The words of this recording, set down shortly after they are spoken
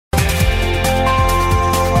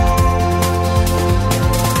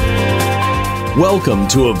Welcome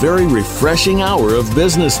to a very refreshing hour of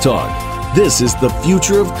business talk. This is the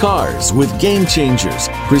Future of Cars with Game Changers,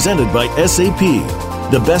 presented by SAP.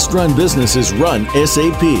 The best-run businesses run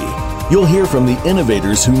SAP. You'll hear from the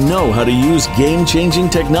innovators who know how to use game-changing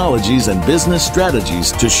technologies and business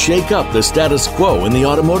strategies to shake up the status quo in the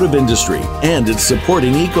automotive industry and its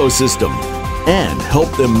supporting ecosystem, and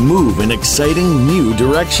help them move in exciting new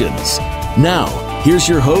directions. Now, here's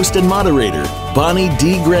your host and moderator, Bonnie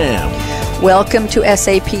D. Graham. Welcome to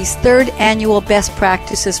SAP's third annual Best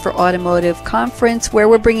Practices for Automotive Conference, where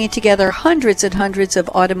we're bringing together hundreds and hundreds of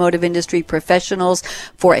automotive industry professionals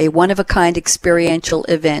for a one-of-a-kind experiential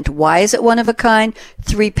event. Why is it one of a kind?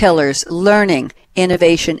 3 pillars: learning,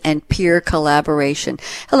 innovation, and peer collaboration.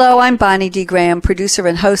 Hello, I'm Bonnie D. Graham, producer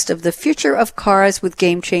and host of The Future of Cars with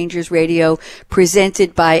Game Changers Radio,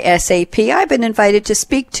 presented by SAP. I've been invited to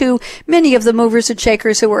speak to many of the movers and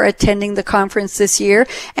shakers who are attending the conference this year,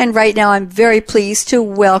 and right now I'm very pleased to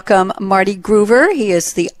welcome Marty Groover. He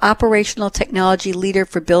is the Operational Technology Leader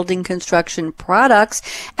for Building Construction Products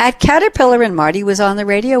at Caterpillar, and Marty was on the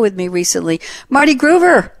radio with me recently. Marty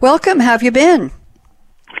Groover, welcome. How have you been?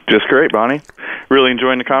 Just great, Bonnie. Really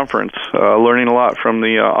enjoying the conference, learning a lot from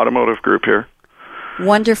the automotive group here.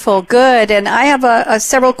 Wonderful. Good. And I have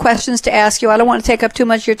several questions to ask you. I don't want to take up too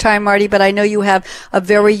much of your time, Marty, but I know you have a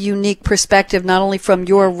very unique perspective, not only from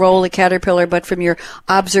your role at Caterpillar, but from your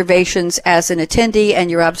observations as an attendee and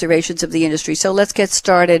your observations of the industry. So let's get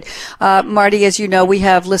started. Marty, as you know, we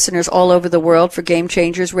have listeners all over the world for Game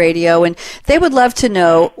Changers Radio, and they would love to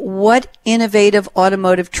know, what innovative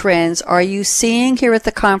automotive trends are you seeing here at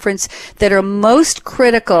the conference that are most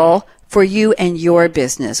critical for you and your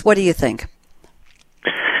business? What do you think?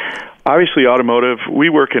 Obviously, automotive, we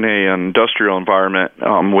work in an industrial environment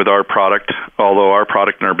with our product, although our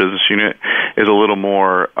product in our business unit is a little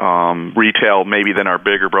more retail maybe than our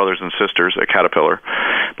bigger brothers and sisters at Caterpillar.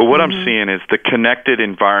 But what I'm seeing is the connected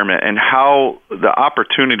environment and how the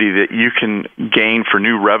opportunity that you can gain for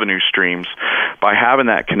new revenue streams by having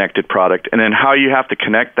that connected product, and then how you have to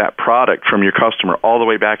connect that product from your customer all the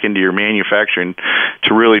way back into your manufacturing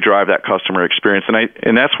to really drive that customer experience.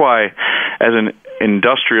 And that's why, as an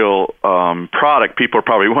industrial product, people are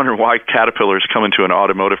probably wondering why Caterpillar is coming to an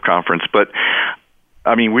automotive conference. But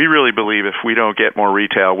I mean, we really believe if we don't get more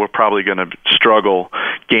retail, we're probably going to struggle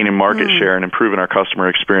gaining market share and improving our customer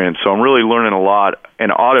experience. So I'm really learning a lot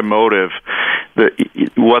in automotive,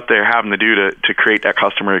 what they're having to do to create that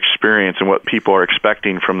customer experience and what people are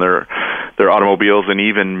expecting from their automobiles, and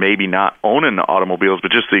even maybe not owning the automobiles,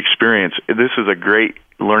 but just the experience. This is a great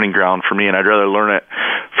learning ground for me, and I'd rather learn it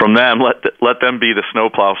from them, let them be the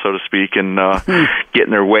snowplow, so to speak, and get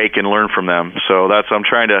in their wake and learn from them. So I'm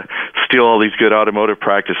trying to steal all these good automotive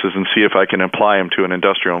practices and see if I can apply them to an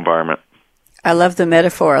industrial environment. I love the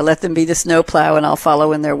metaphor. Let them be the snowplow and I'll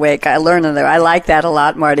follow in their wake. I learn in there. I like that a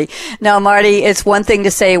lot, Marty. Now, Marty, it's one thing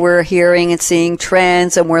to say we're hearing and seeing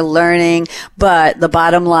trends and we're learning, but the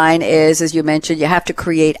bottom line is, as you mentioned, you have to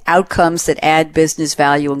create outcomes that add business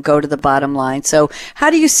value and go to the bottom line. So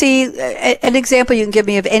how do you see an example you can give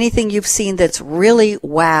me of anything you've seen that's really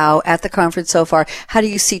wow at the conference so far? How do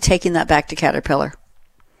you see taking that back to Caterpillar?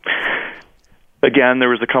 Again, there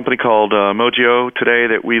was a company called Mogio today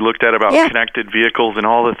that we looked at about connected vehicles and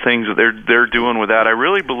all the things that they're doing with that. I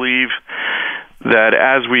really believe that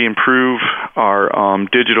as we improve our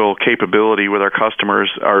digital capability with our customers,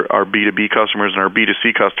 our B2B customers and our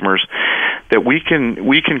B2C customers, that we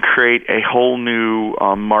can create a whole new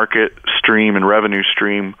market stream and revenue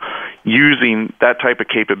stream using that type of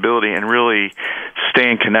capability and really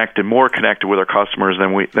staying connected, more connected with our customers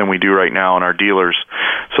than we do right now and our dealers.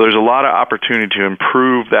 So there's a lot of opportunity to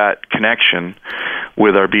improve that connection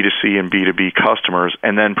with our B2C and B2B customers,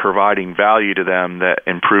 and then providing value to them that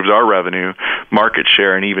improves our revenue, market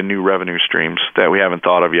share, and even new revenue streams that we haven't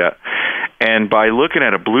thought of yet. And by looking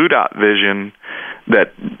at a blue dot vision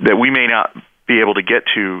that we may not be able to get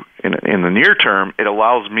to in the near term, it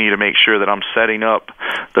allows me to make sure that I'm setting up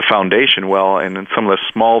the foundation well and in some of the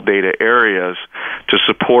small data areas to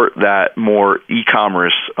support that more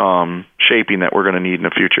e-commerce shaping that we're going to need in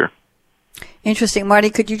the future. Interesting.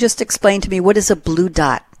 Marty, could you just explain to me, what is a blue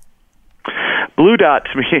dot? Blue dot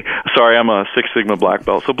to me, sorry, I'm a Six Sigma black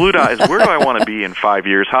belt. So blue dot is, where do I want to be in 5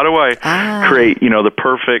 years? How do I create, the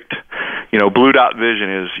perfect, blue dot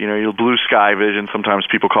vision is, your blue sky vision, sometimes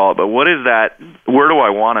people call it. But what is that? Where do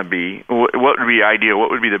I want to be? What would be ideal?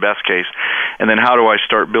 What would be the best case? And then how do I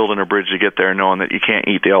start building a bridge to get there, knowing that you can't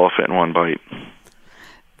eat the elephant in one bite?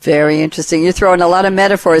 Very interesting. You're throwing a lot of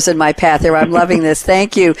metaphors in my path here. I'm loving this.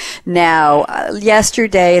 Thank you. Now,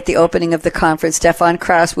 yesterday at the opening of the conference, Stefan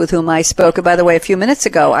Krause, with whom I spoke, and by the way, a few minutes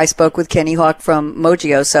ago, I spoke with Kenny Hawk from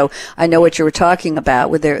Mogio, so I know what you were talking about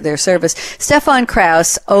with their service. Stefan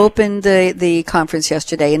Krause opened the conference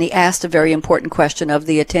yesterday, and he asked a very important question of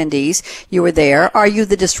the attendees. You were there. Are you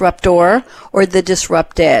the disruptor or the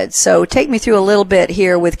disrupted? So take me through a little bit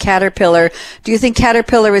here with Caterpillar. Do you think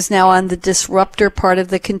Caterpillar is now on the disruptor part of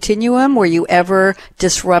the continuum? Were you ever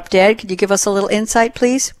disrupted? Could you give us a little insight,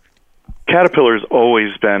 please? Caterpillar's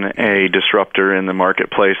always been a disruptor in the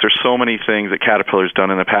marketplace. There's so many things that Caterpillar's done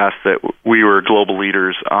in the past that we were global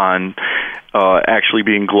leaders on, actually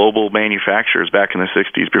being global manufacturers back in the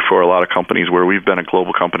 60s before a lot of companies where we've been a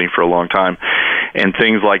global company for a long time. And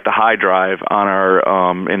things like the high drive on our,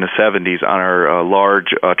 in the 70s on our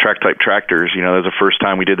large track-type tractors, that was the first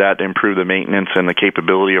time we did that to improve the maintenance and the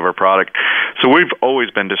capability of our product. So we've always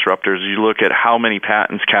been disruptors. You look at how many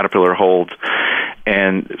patents Caterpillar holds.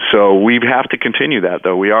 And so we have to continue that,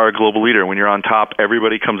 though. We are a global leader. When you're on top,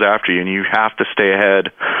 everybody comes after you, and you have to stay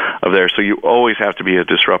ahead of there. So you always have to be a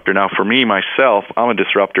disruptor. Now, for me, myself, I'm a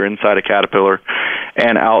disruptor inside of Caterpillar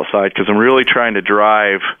and outside because I'm really trying to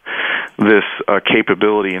drive this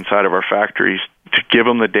capability inside of our factories to give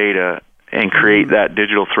them the data and create that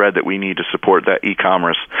digital thread that we need to support that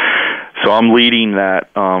e-commerce. So I'm leading that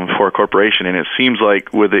for a corporation, and it seems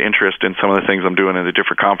like with the interest in some of the things I'm doing in the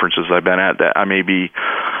different conferences I've been at, that I may be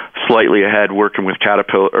slightly ahead working with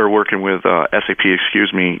Caterpillar or working with SAP,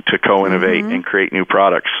 to co-innovate and create new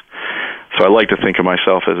products. So I like to think of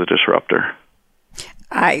myself as a disruptor.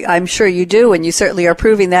 I'm sure you do, and you certainly are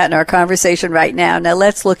proving that in our conversation right now. Now,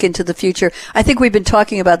 let's look into the future. I think we've been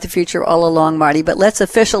talking about the future all along, Marty, but let's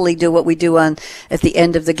officially do what we do at the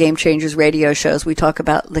end of the Game Changers radio shows. We talk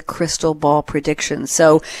about the crystal ball predictions.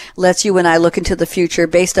 So let's you and I look into the future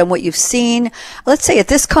based on what you've seen, let's say at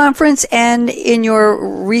this conference and in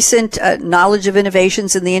your recent knowledge of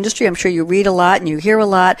innovations in the industry. I'm sure you read a lot and you hear a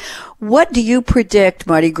lot. What do you predict,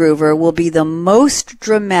 Marty Groover, will be the most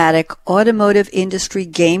dramatic automotive industry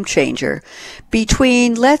game changer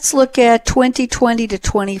between, let's look at 2020 to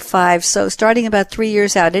 25, so starting about 3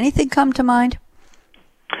 years out? Anything come to mind?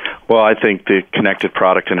 Well, I think the connected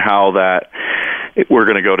product and how that we're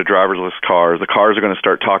going to go to driverless cars. The cars are going to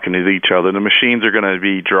start talking to each other. The machines are going to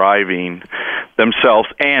be driving themselves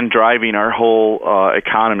and driving our whole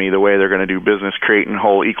economy the way they're going to do business, creating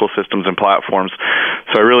whole ecosystems and platforms.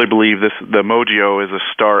 So I really believe the Mogio is a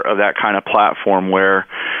start of that kind of platform where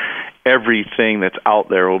everything that's out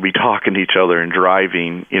there will be talking to each other and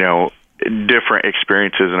driving, different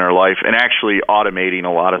experiences in our life and actually automating a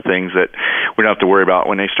lot of things that we don't have to worry about.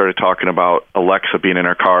 When they started talking about Alexa being in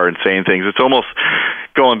our car and saying things, it's almost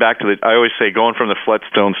going back to I always say going from the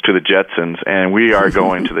Flintstones to the Jetsons, and we are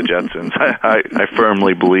going to the Jetsons. I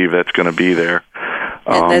firmly believe that's going to be there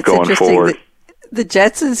going forward. The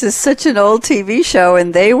Jetsons is such an old TV show,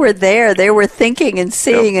 and they were there. They were thinking and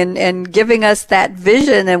seeing and giving us that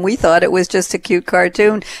vision, and we thought it was just a cute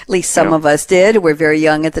cartoon. At least some of us did. We're very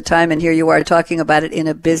young at the time, and here you are talking about it in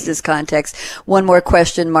a business context. One more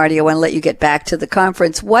question, Marty. I want to let you get back to the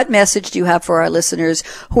conference. What message do you have for our listeners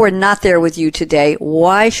who are not there with you today?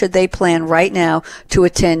 Why should they plan right now to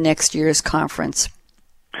attend next year's conference?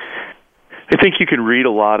 I think you can read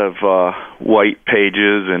a lot of white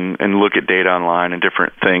pages and look at data online and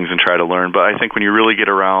different things and try to learn. But I think when you really get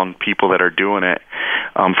around people that are doing it,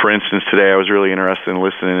 for instance, today I was really interested in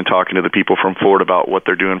listening and talking to the people from Ford about what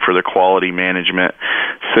they're doing for their quality management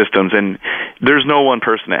systems. And there's no one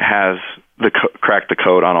person that has cracked the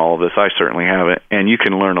code on all of this. I certainly haven't. And you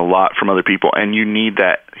can learn a lot from other people, and you need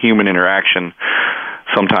that human interaction.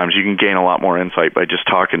 Sometimes you can gain a lot more insight by just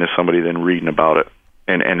talking to somebody than reading about it.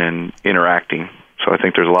 And then interacting. So I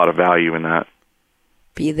think there's a lot of value in that.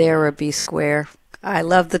 Be there or be square. I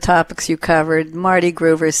love the topics you covered. Marty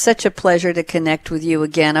Groover, such a pleasure to connect with you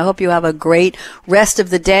again. I hope you have a great rest of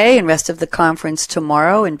the day and rest of the conference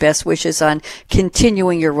tomorrow, and best wishes on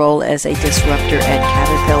continuing your role as a disruptor at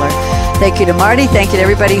Caterpillar. Thank you to Marty. Thank you to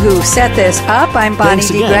everybody who set this up. I'm Bonnie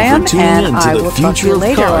D. Graham, and I will talk to you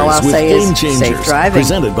later. All I'll say is safe driving.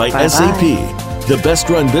 Presented by SAP. The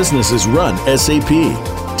best-run businesses run SAP.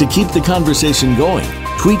 To keep the conversation going,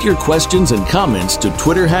 tweet your questions and comments to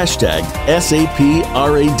Twitter #SAPRADIO.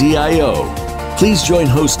 Please join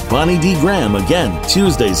host Bonnie D. Graham again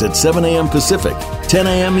Tuesdays at 7 a.m. Pacific, 10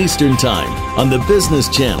 a.m. Eastern Time on the Business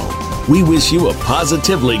Channel. We wish you a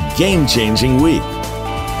positively game-changing week.